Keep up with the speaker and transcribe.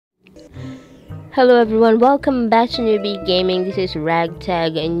Hello everyone, welcome back to Newbie Gaming. This is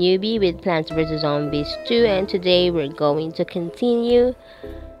Ragtag and Newbie with Plants vs Zombies 2, and today we're going to continue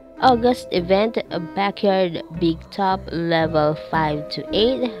August event, a backyard big top level 5 to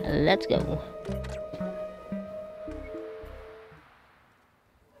 8. Let's go.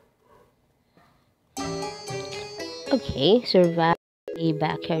 Okay, survive a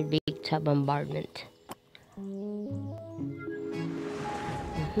backyard big top bombardment.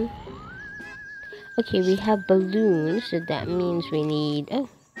 Okay, we have balloons, so that means we need... Oh,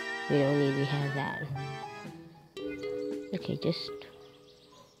 we don't need, we have that. Okay, just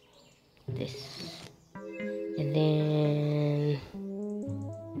this. And then...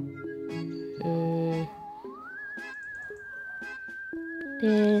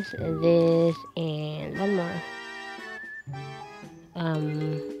 this, and one more.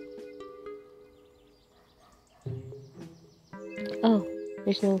 Oh,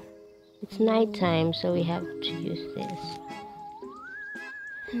 there's no... It's nighttime, so we have to use this.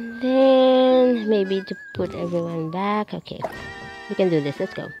 And then maybe to put everyone back. Okay, we can do this.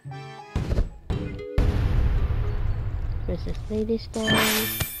 Let's go. Let's just lay this down.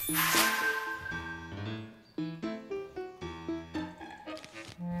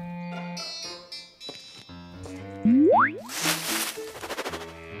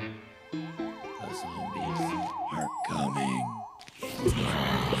 The zombies are coming.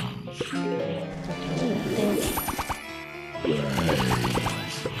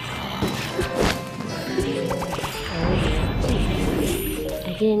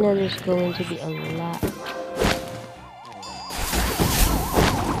 I didn't know there's going to be a lot.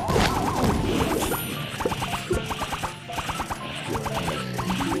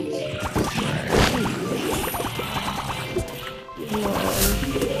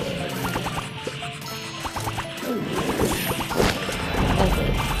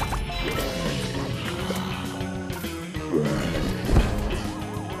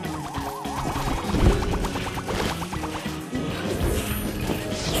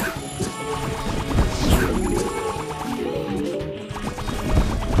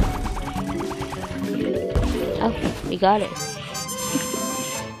 Oh, we got it.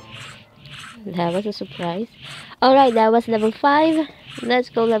 That was a surprise. Alright, that was level 5. Let's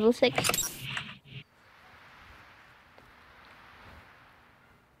go level 6.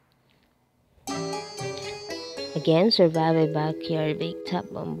 Again, survive a backyard big top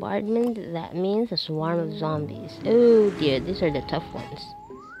bombardment. That means a swarm of zombies. Oh dear, these are the tough ones.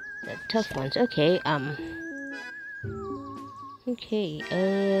 The tough ones. Okay, okay.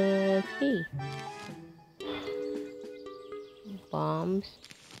 Bombs.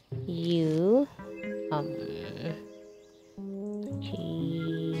 You. Okay.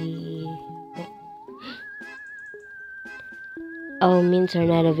 Oh, mints are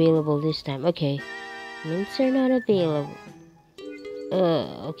not available this time. Okay. Mints are not available.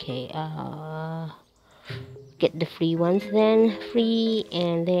 Okay. Get the free ones then. Free,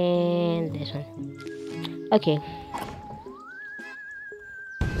 and then this one. Okay.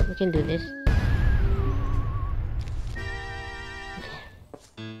 We can do this.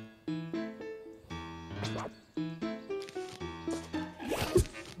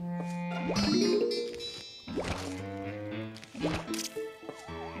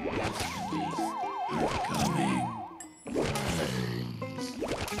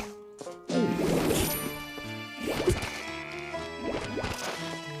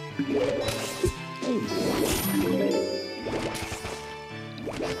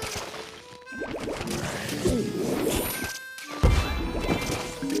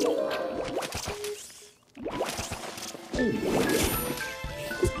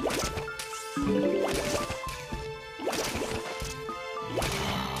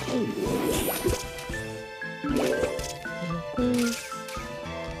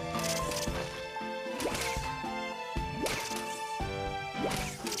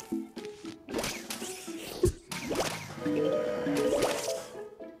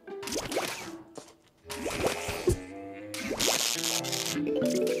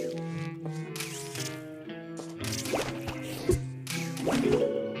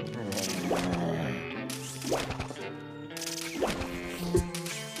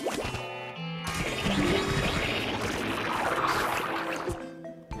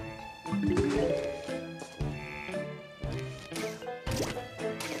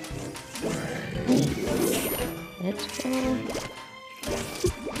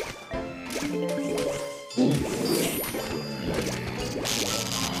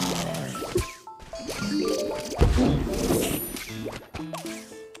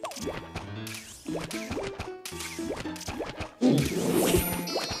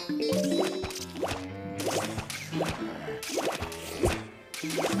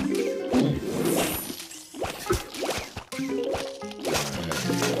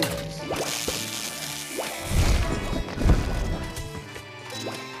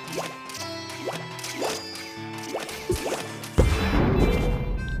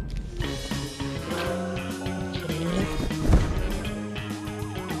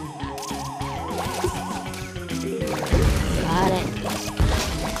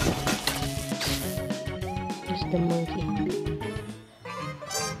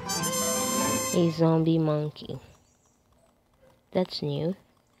 A zombie monkey. That's new.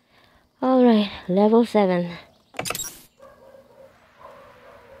 Alright, level 7.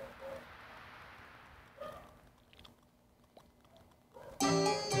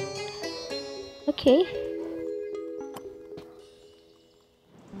 Okay.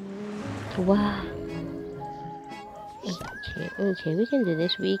 Wow. Okay, we can do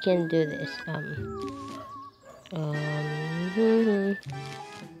this. We can do this.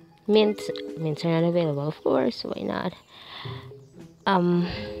 Mints are not available, of course. Why not? Hmm,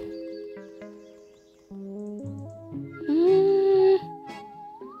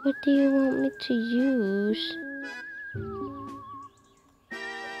 what do you want me to use?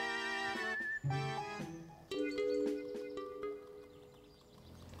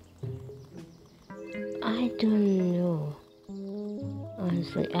 I don't know.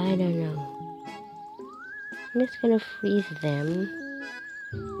 Honestly, I don't know. I'm just gonna freeze them.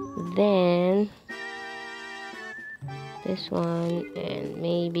 Then this one and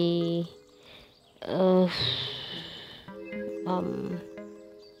maybe okay,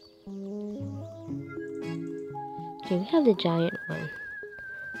 we have the giant one.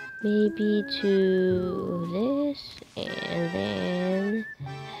 Maybe to this and then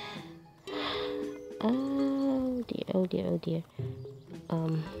oh dear, oh dear, oh dear.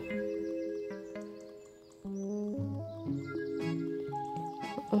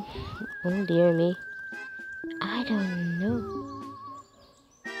 Oh dear me. I don't know.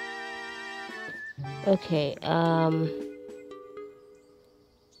 Okay,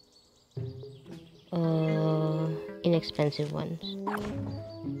 inexpensive ones.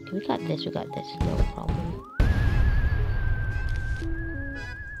 Okay, we got this, no problem.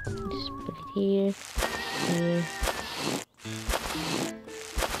 Just put it here, here.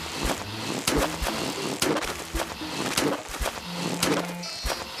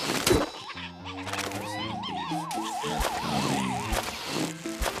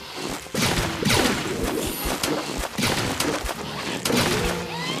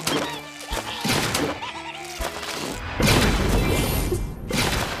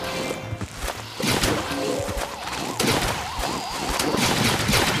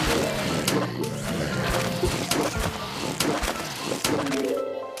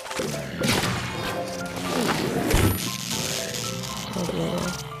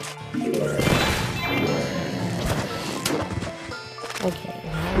 Okay,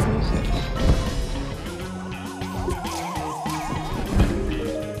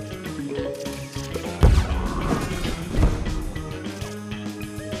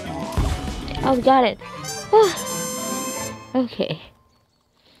 oh, got it. Okay.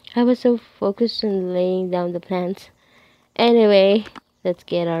 I was so focused on laying down the plants. Anyway, let's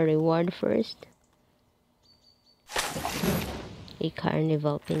get our reward first. A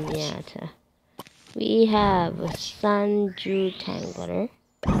carnival pinata. We have a Sanju Tangler.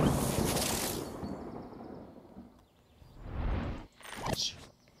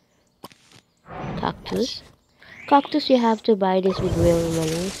 Cactus. Cactus, you have to buy this with real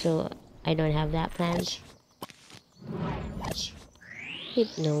money, so I don't have that plant.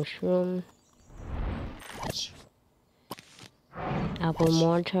 Hypnoshroom. Apple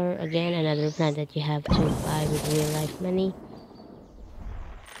mortar, again another plant that you have to buy with real life money.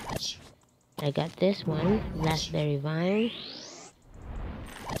 I got this one, raspberry vine.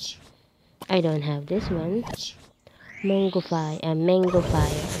 I don't have this one. Mango fire.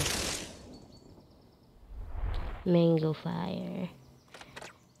 Mango fire.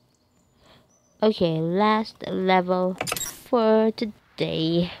 Okay, last level for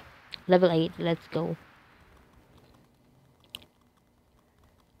today. Level 8, let's go.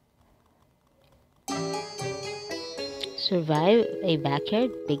 Survive a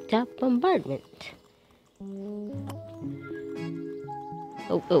backyard big top bombardment.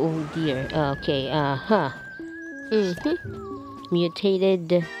 Oh dear. Okay,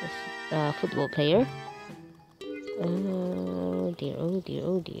 Mutated football player. Oh dear, oh dear,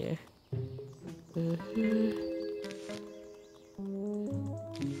 oh dear.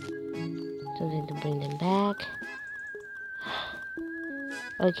 Something to bring them back.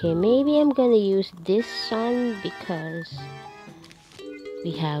 Okay, maybe I'm gonna use this sun because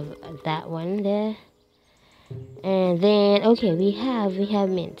we have that one there. And then okay, we have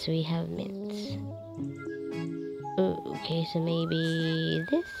mints. Okay, so maybe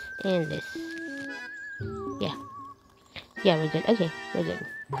this and this. Yeah, we're good. Okay, we're good.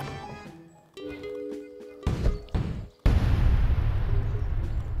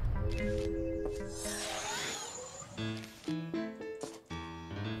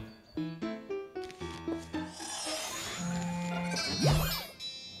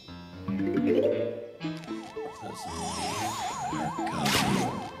 Oh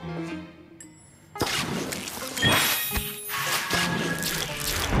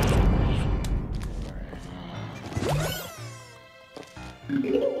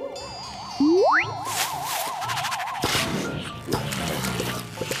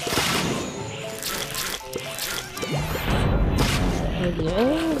dear,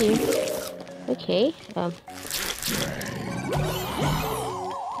 oh dear. Okay, come on.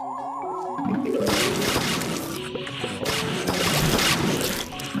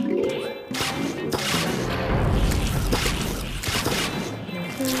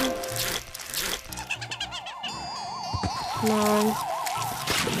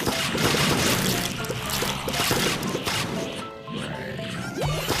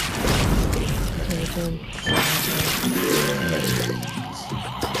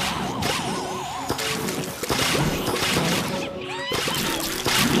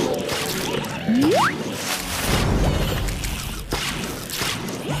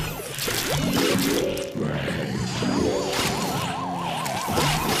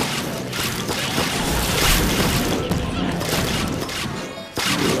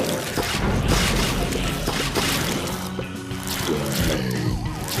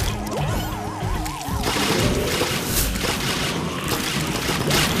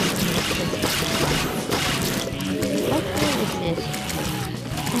 What kind is this?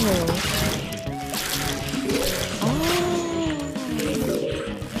 Oh.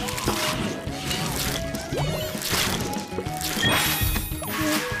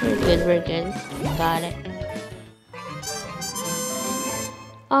 We're good. Got it.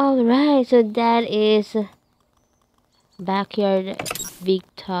 Alright, so that is Backyard Big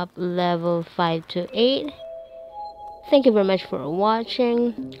Top level 5 to 8. Thank you very much for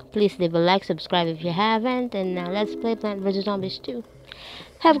watching. Please leave a like, subscribe if you haven't, and now let's play Plant vs Zombies 2.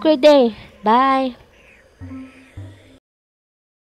 Have a great day. Bye.